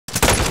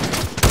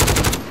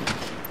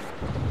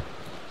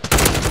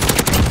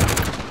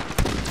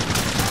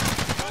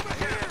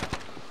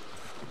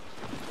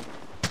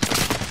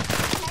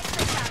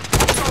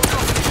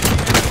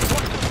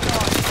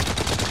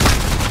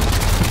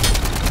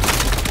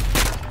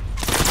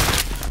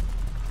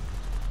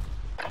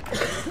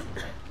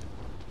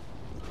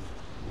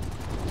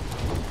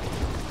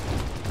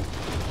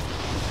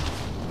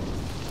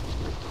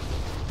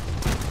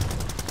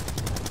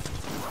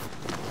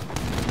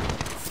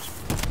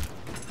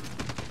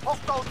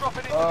Hostile dropping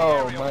into the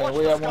Oh area. man, Watch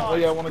where the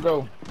y'all wanna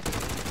go?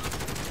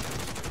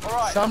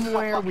 Alright,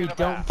 Somewhere we about.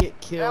 don't get Now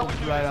killed we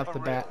do right this off for the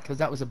real. bat, because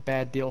that was a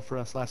bad deal for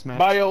us last match.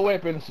 Buy your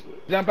weapons.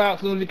 Jump out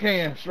as soon as you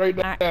can. Straight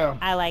down.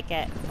 I like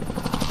it.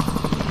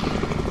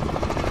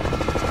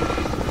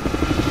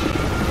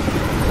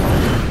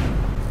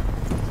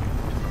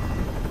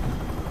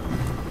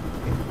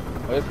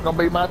 It's gonna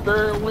be my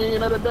third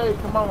win of the day.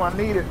 Come on, I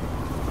need it.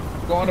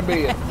 Going to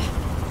bed.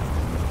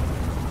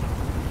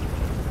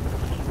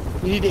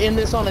 You need to end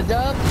this on a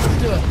dub?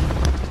 Let's do it.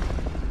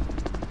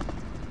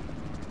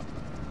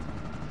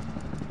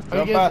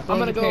 Jump out as I'm soon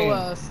gonna as you go,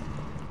 can.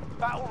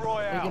 Battle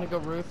Royale. you're gonna go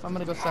roof. I'm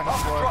gonna go second Mark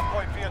the floor. drop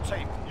point for your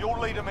team. You'll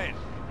lead them in.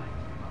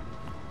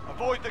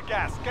 Avoid the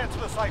gas. Get to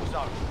the safe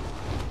zone.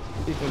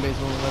 See if anybody's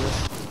willing with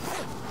us.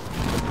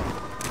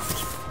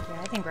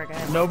 Yeah, I think we're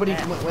good. Nobody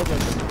Yeah. went with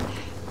us.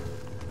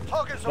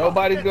 Targets are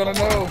Nobody's up. gonna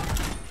Get to know. work.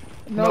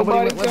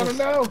 Nobody's went with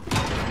gonna us. know.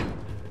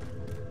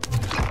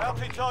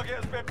 Bounty target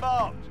has been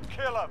marked.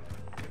 Kill them.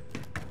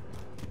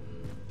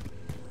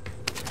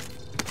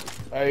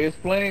 Hey, it's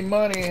plenty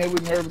money in here. We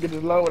can hurry get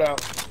this load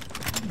out.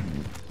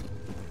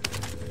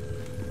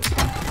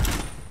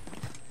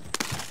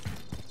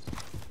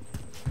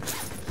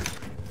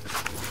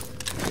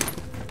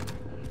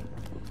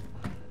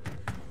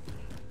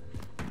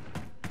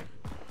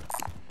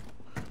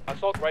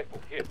 Assault rifle,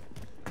 here.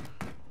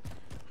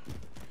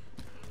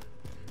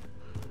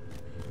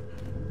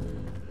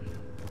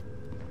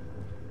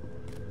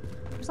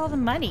 Where's all the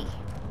money?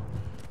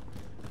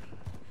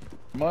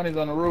 Money's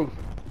on the roof.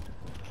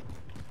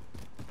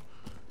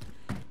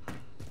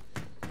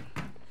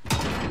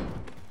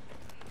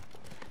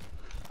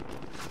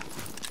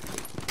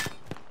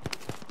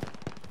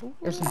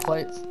 There's some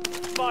plates.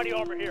 Body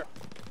over here.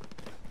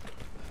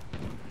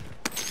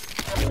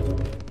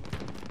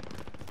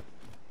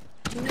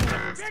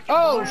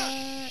 Oh,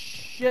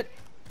 shit.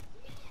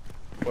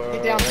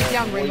 Get down,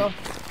 where Rainbow.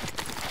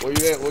 Where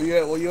you at? Where you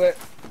at? Where you at?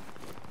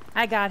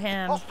 I got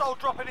him. Hostile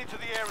dropping into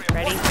the area.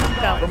 Ready? Watch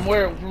the Go. From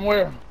where? From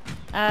where?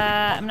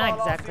 I'm not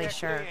Hostile exactly RCXD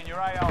sure. in your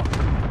AR.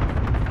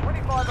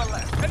 25 or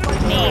less.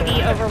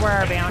 Maybe over where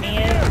our bounty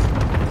is.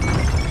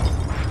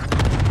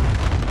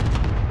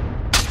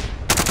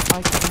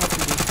 I can help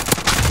you, dude.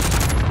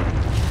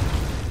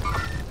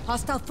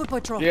 Hostile foot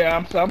patrol. Yeah,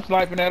 I'm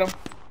sniping at him.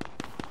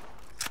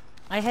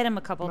 I hit him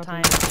a couple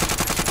Nothing. times.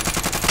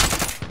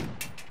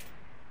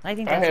 I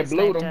think I that's had who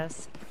blued sniped him.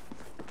 us.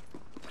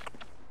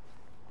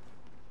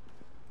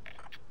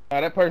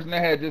 That person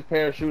that had just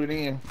parachuted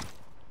in.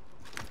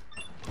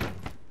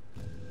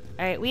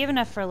 Alright, we have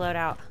enough for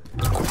loadout.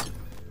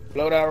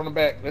 Load out on the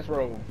back. Let's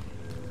roll.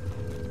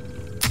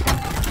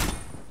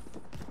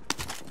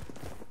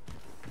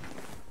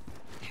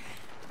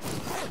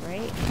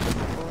 Right?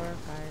 4, 5,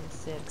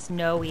 6.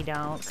 No, we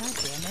don't. God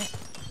damn it.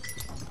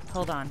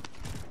 Hold on.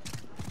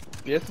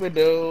 Yes, we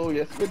do.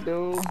 Yes, we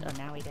do. Oh,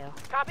 now we do.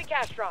 Copy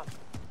Castro.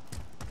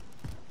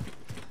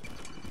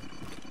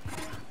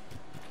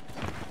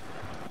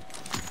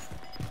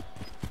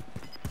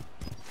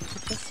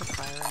 Put this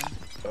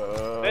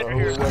supplier in. Who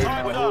we waiting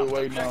on? Who we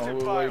waiting on? Who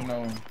we waiting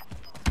on?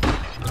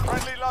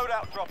 Friendly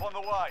loadout drop on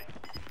the way.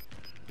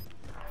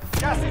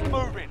 Gas is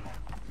moving.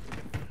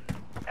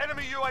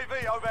 Enemy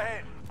UAV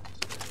overhead.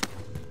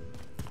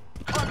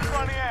 Time's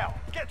running out.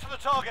 Get to the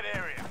target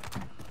area.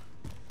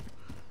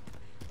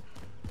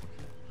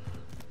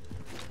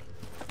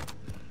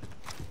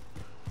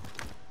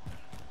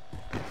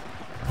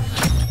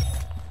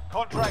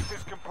 Contract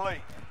is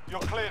complete. You're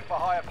cleared for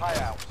higher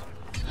payouts.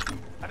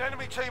 An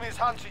enemy team is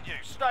hunting you.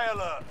 Stay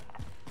alert.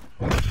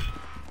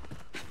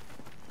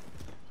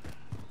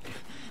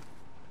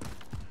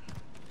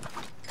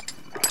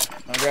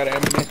 I got an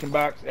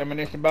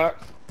ammunition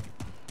box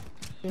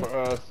for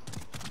us.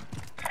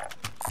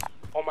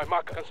 On my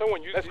mark, can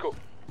someone use Let's go.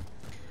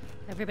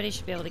 Everybody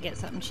should be able to get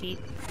something cheap.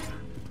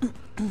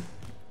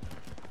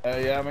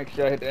 Yeah, I'll make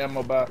sure I hit the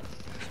ammo box.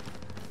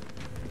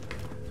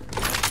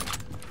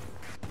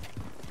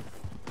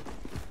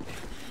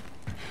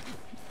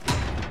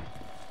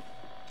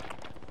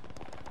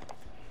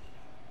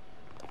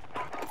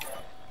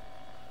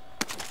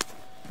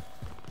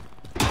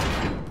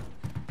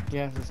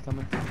 Gas is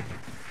coming.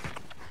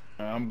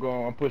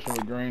 I'm pushing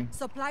with green.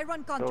 Supply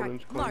run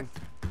Building's contract. clean. Marked.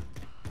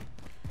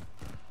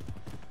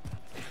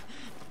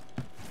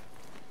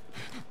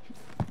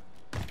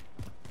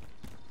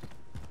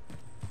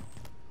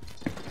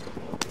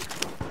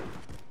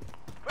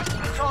 Move to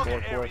the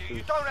target area.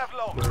 You don't have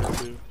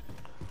long.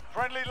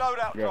 Friendly loadout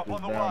Got drop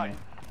on the this way.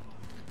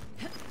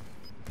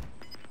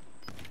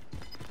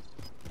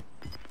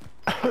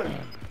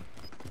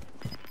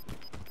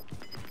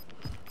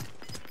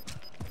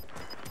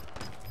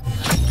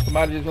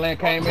 Somebody just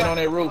came in on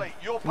that roof.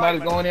 Your Somebody's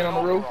payment going in has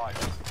on the been roof.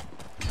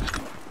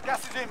 authorized.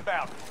 Gas is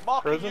inbound.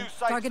 Marking you safe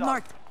Target zone.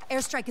 marked.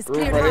 Airstrike is Roof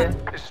cleared right hot.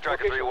 here. This is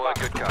Striker 3-1,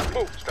 good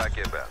copy. Strike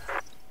inbound.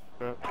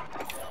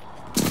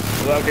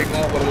 Without getting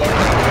going with a load.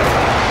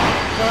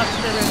 Go up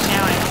to the roof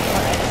now.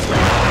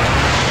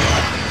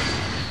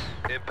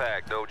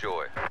 Impact, no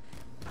joy.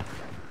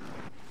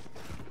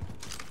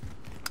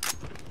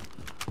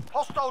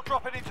 Hostile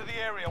dropping into the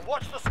area.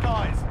 Watch the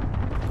skies.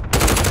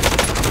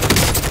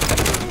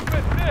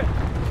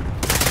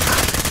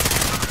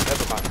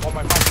 Never mind. On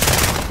my mic.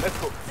 Let's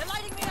go. They're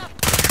lighting me up.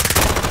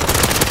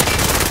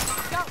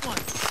 Got one.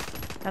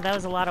 Oh, that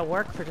was a lot of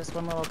work for just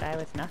one little guy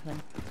with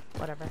nothing.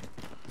 Whatever.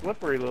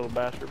 Slippery little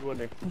bastard,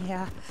 wasn't he?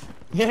 Yeah.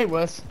 Yeah, he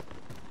was.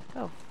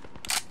 Oh.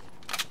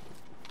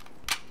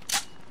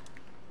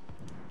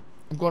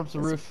 I'm going up to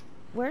the roof.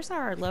 Where's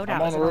our loadout?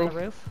 I'm on Is it the on roof. the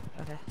roof?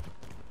 Okay.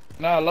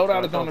 No,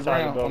 loadout is on on the the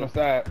side of ground, the on the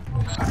side.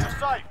 You're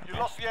safe. You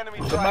lost the enemy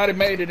track. Somebody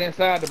made it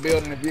inside the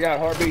building. If you got a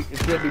heartbeat, it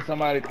should be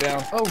somebody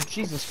down. Oh,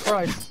 Jesus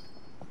Christ.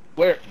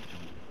 Where?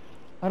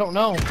 I don't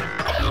know.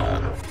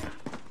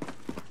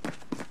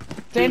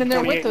 Standing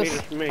there with 28 meters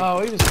us. from me.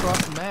 Oh, he was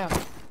across the map.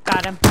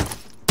 Got him.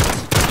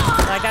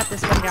 So I got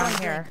this one down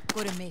here.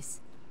 Good a miss.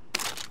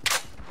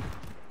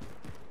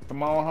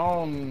 Come on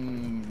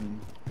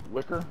home,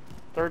 Wicker.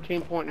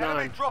 13.9.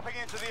 Enemy dropping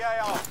into the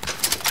AR.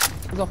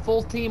 There's a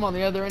full team on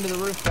the other end of the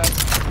roof, guys.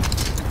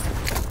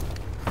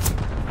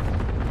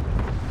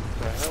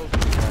 What the hell is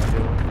this guy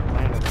doing?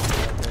 Landing on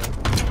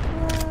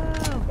me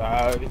like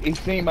that. He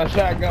seen my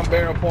shotgun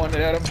barrel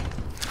pointed at him,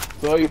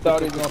 so he thought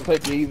he was gonna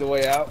take it either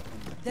way out.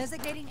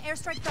 Designating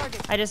airstrike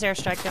target. I just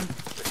airstriked him.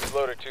 This is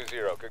Loader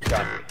 2-0. Good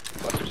copy.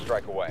 Buster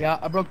strike away. Yeah,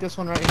 I broke this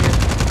one right here.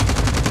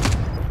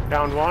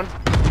 Down one.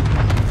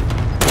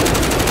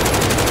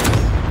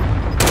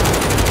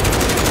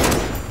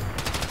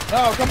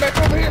 No, come back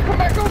over here. Come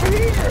back over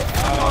here. Oh,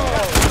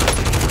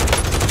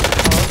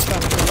 it's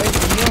trying to get away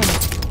from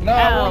him. No,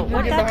 I Oh, want you to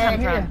where'd get that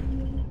behind come here.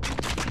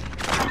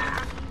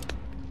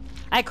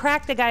 I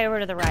cracked the guy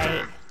over to the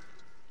right.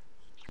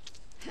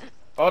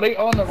 Are they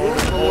on the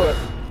roof or what?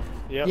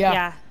 Yep.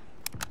 Yeah.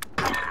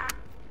 Yeah.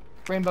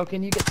 Rainbow,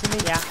 can you get to me?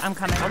 Yeah, I'm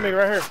coming. On me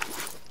right here.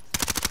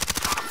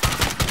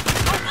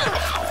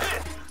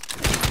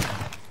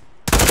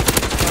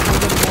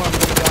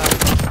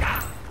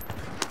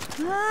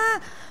 Ah,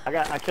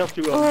 I killed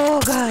two of them.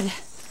 oh god.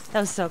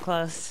 That was so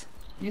close.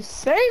 You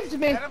saved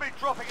me. Enemy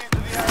dropping into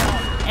the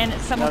AR. And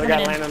someone Another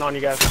guy coming in. landing on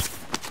you guys.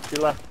 To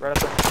your left, right up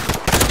there.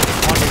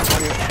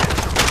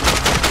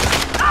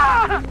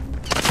 On you.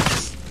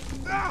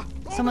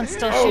 Someone's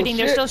still Oh, shooting.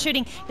 They're shit. still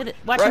shooting.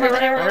 Watch Right him here, over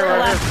there. right To here, the right here.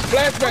 left.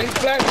 Flashbang,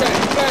 flashbang,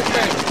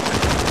 flashbang.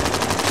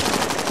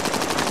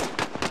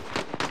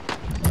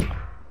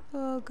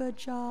 Oh, good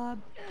job.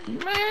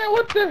 Man,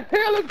 what the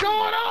hell is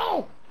going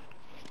on?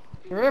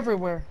 You're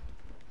everywhere.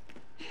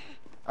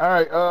 All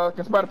right,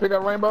 can somebody pick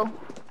up Rainbow?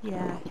 Yeah,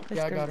 Yeah,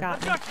 I Whiskers got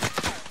got me.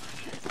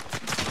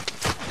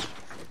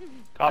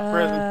 Top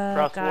prison,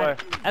 across the way.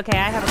 God. Okay,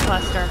 I have a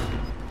cluster.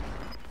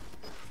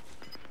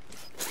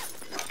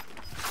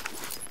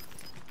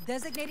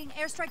 Designating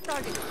airstrike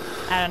target.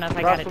 I don't know if I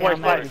Across got it the way,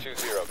 down there. Loader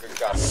 2-0. Good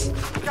copy.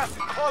 Gas is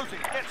closing.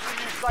 Get to the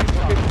new safe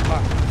zone.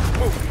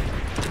 Move.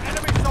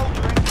 Enemy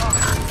soldier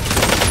incoming.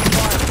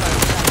 Fire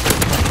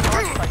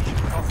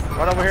station.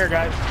 Right over here,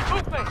 guys.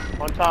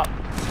 On top.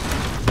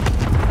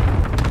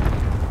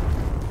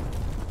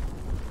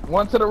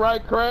 One to the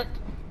right, cracked.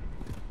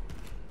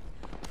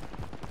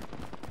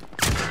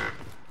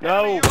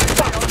 No. Enemy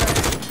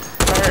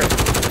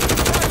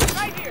UAV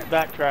Right here.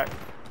 Backtrack.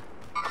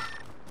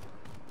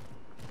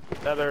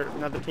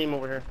 Another team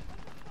over here.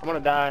 I'm gonna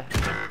die.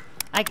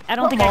 I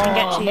don't think I can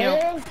get to you.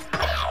 Man.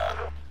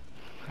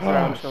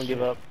 Alright, I'm just gonna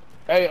give up.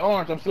 Hey,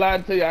 Orange, I'm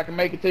sliding to you. I can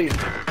make it to you.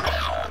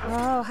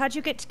 Oh, how'd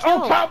you get On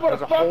killed? top of There's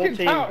the a whole fucking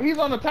team. tower. He's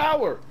on the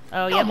tower.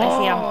 Oh, yep, Come I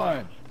see him.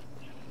 on.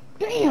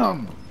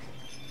 Damn.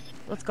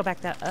 Let's go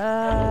back down.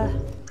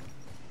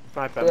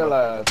 Snipe that Still one.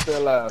 alive,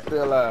 still alive,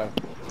 still alive.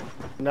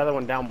 Another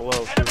one down below.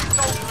 Enemy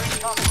soldier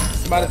incoming.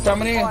 Somebody's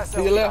coming in. Fire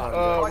To your left,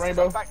 Prices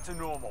Rainbow. are back to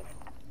normal.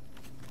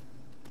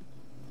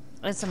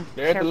 There's some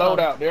They're at the careful.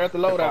 loadout. They're at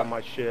the All loadout.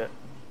 my shit.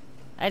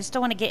 I just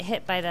don't want to get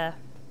hit by the.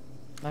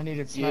 I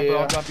needed sniper. Yeah.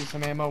 I'll drop you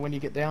some ammo when you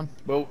get down.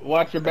 But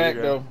watch your back,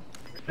 There you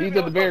though. He's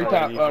at the very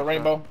top, Oh,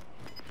 Rainbow.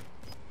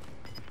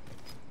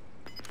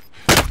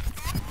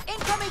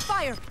 Incoming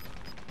fire.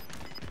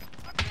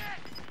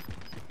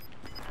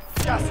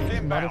 Gas is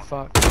inbound.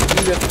 Motherfucker.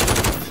 He's at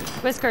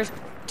Whiskers,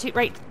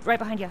 right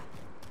behind you.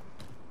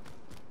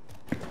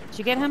 Did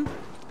you get him? God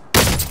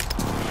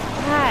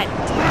damn it.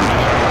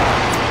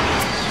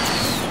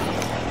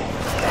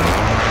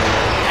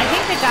 I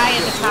think the guy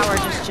at the tower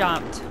just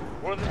jumped.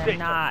 One of the I'm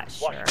not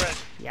sure. Watch red.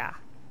 Yeah.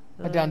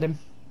 I downed him.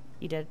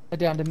 You did. I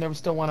downed him. There was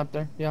still one up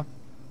there. Yeah.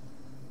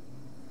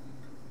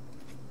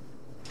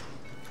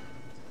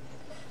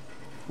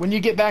 When you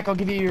get back, I'll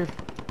give you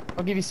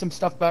some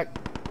stuff back.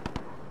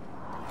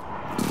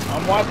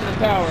 I'm watching the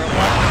tower. I'm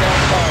watching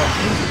down the tower.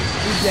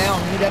 He's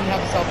down. He doesn't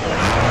have a cell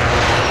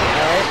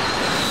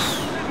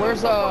phone.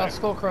 Where's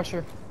Skull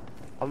Crusher?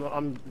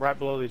 I'm right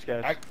below these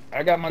guys.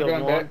 I got my Killed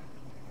gun one. back.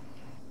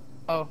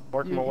 Oh,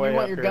 Working you my way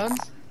want up your here. guns?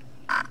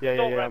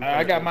 Yeah.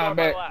 I got mine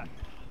back.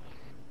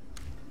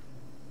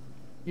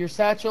 Your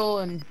satchel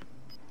and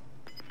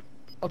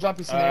I'll drop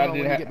you some I ammo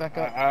did when you get back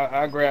up.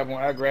 I grab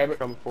one. I grab it.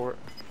 Coming for it.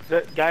 Is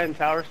that guy in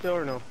tower still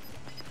or no?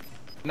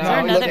 No, Is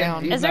there he's another?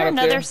 down. he's Is there not up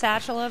another there.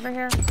 satchel over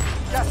here?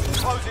 Gas is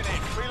closing in.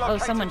 Oh,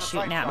 Relocating someone's the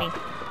shooting safe at me. zone.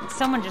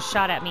 Someone just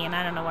shot at me and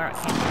I don't know where it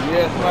came from.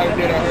 Yeah,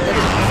 somebody did. I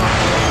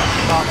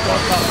heard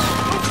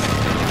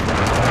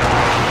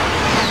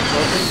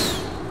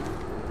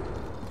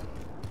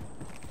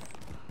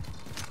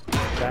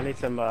Yeah, I need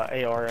some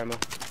AR ammo.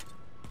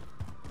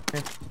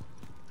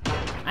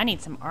 I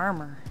need some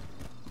armor.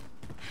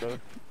 Good.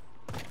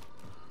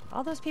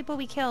 All those people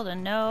we killed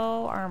and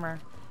no armor.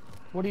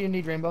 What do you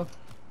need, Rainbow?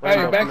 Hey,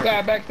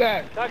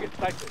 backside. Target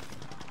sighted.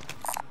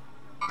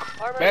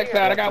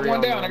 Backside, I got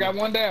one down. I got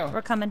one down.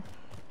 We're coming.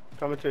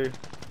 Coming to you.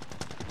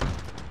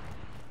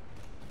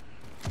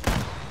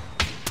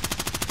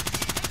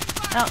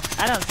 Oh,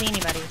 I don't see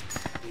anybody.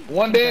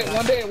 One dead.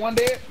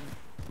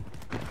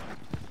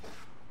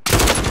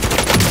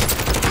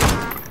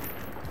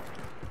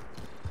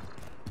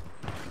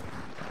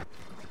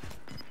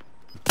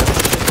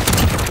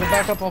 Get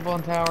back up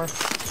on tower.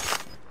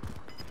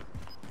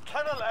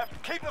 10 are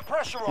left. Keep the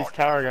pressure on. These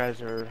tower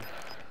guys are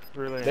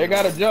really. They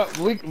gotta jump.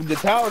 The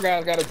tower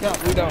guys gotta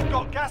jump. We don't.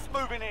 Got gas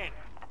moving in.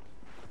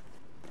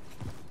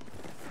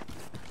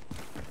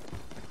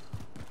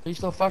 Are you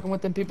still fucking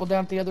with them people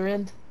down at the other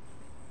end?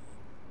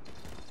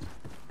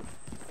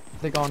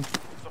 They're gone.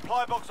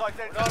 Supply box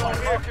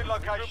identified. Marking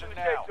location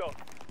now.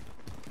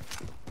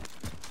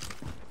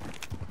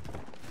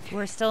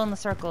 We're still in the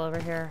circle over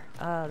here.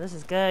 Oh, this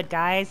is good,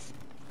 guys.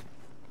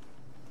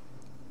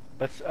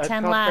 Let's 10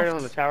 concentrate left.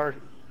 on the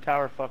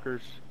tower fuckers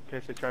in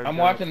case they try to. I'm jump.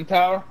 watching the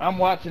tower. I'm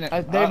watching it.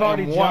 They've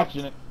already jumped.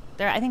 watching it.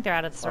 I think they're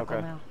out of the circle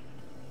Okay. now.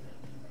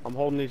 I'm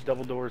holding these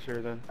double doors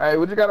here then. Hey,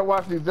 we just gotta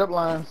watch these zip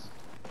lines.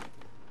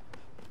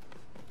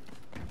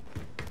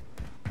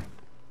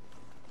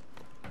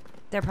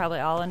 They're probably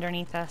all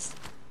underneath us.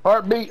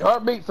 Heartbeat.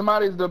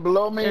 Somebody's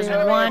below me. There's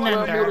 12 one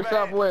under. meters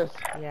southwest.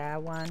 Yeah,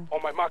 one.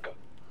 On my marker.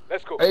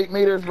 Let's go. 8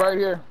 meters right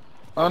here.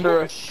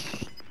 Under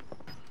us.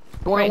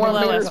 21 Right below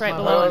meters. us, right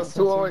below us.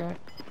 208.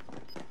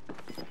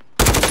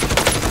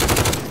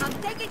 I'm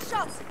taking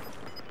shots.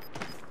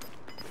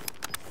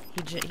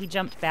 He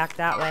jumped back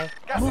that way.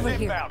 Gas Move is it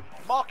here. inbound.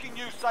 Marking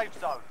new safe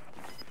zone.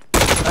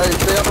 Hey,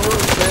 stay on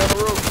the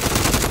roof.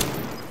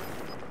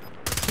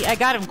 I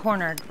got him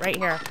cornered right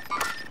here.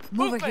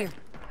 Move it here.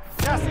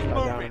 Gas is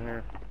Down moving.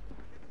 here.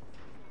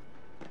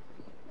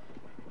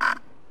 All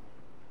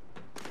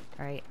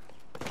right.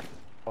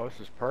 Oh, this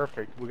is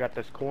perfect. We got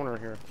this corner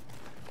here.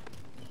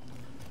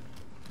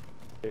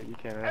 Yeah, you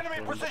can't ask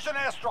Enemy for it. precision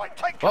airstrike.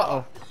 Take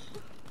cover.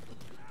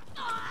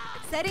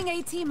 Setting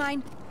AT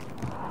mine.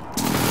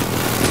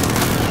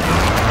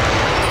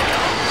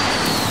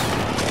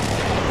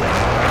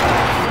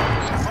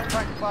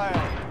 Contact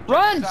failed.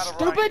 Run, It's out of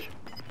stupid! range.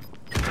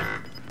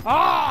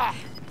 Ah!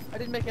 I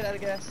didn't make it out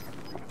of gas.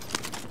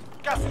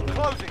 Gas is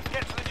closing.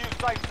 Get to the new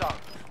safe zone.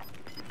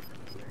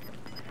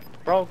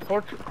 Crawl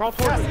towards Gas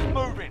us. is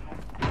moving.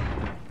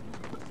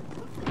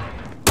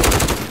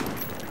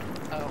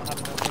 I don't have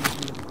enough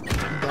energy.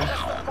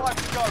 Less than 5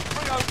 to go.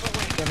 3 over the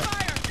win.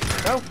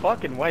 No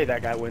fucking way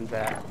that guy wins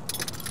that.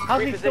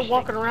 How's he still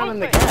walking around in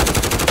the gas?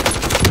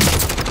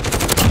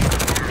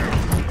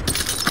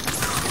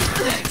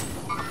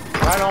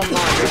 Right on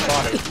my good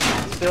body.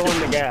 Still in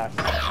the gas.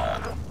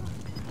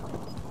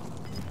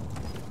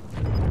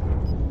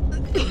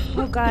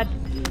 Oh God.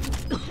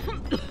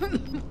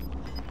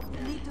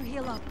 Need to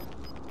heal up.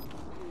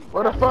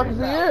 Where the fuck is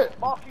he at?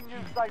 Marking new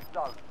safe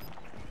zone.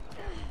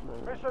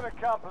 Mission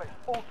accomplished.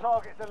 All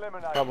targets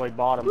eliminated. Probably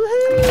bottom.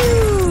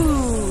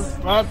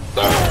 My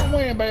third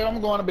win, baby. I'm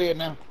going to bed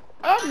now.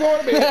 I'm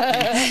going to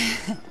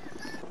bed.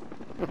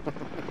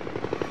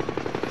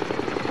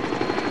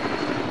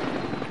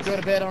 Go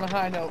to bed on a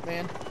high note,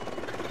 man.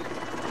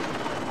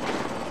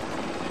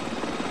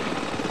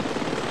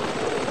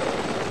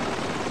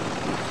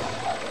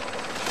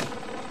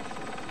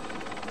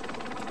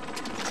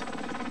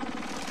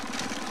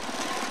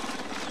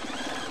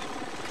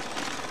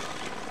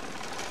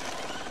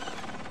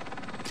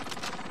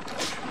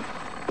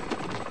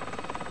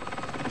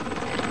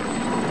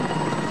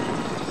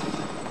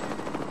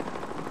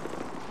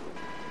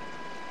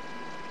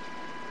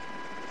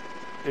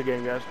 Good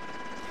game, guys.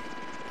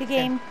 Good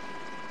game.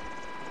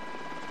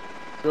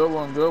 Good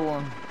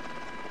one.